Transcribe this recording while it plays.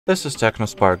This is Tecno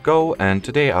Spark Go, and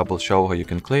today I will show how you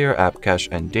can clear app cache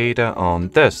and data on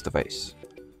this device.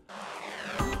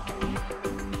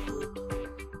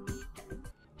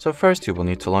 So first you will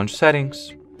need to launch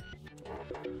Settings,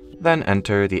 then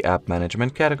enter the App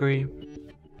Management category.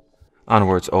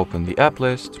 Onwards, open the app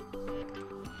list,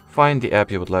 find the app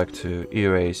you would like to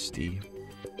erase the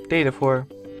data for.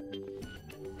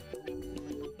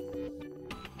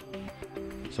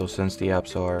 So since the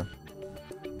apps are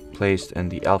placed in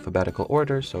the alphabetical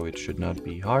order, so it should not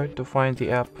be hard to find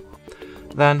the app.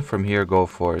 Then from here go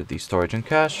for the storage and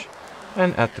cache,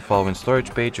 and at the following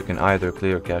storage page you can either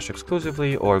clear cache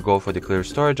exclusively or go for the clear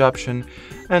storage option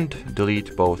and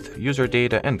delete both user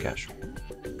data and cache.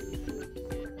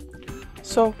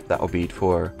 So that will be it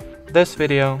for this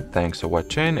video. Thanks for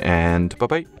watching and bye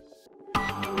bye.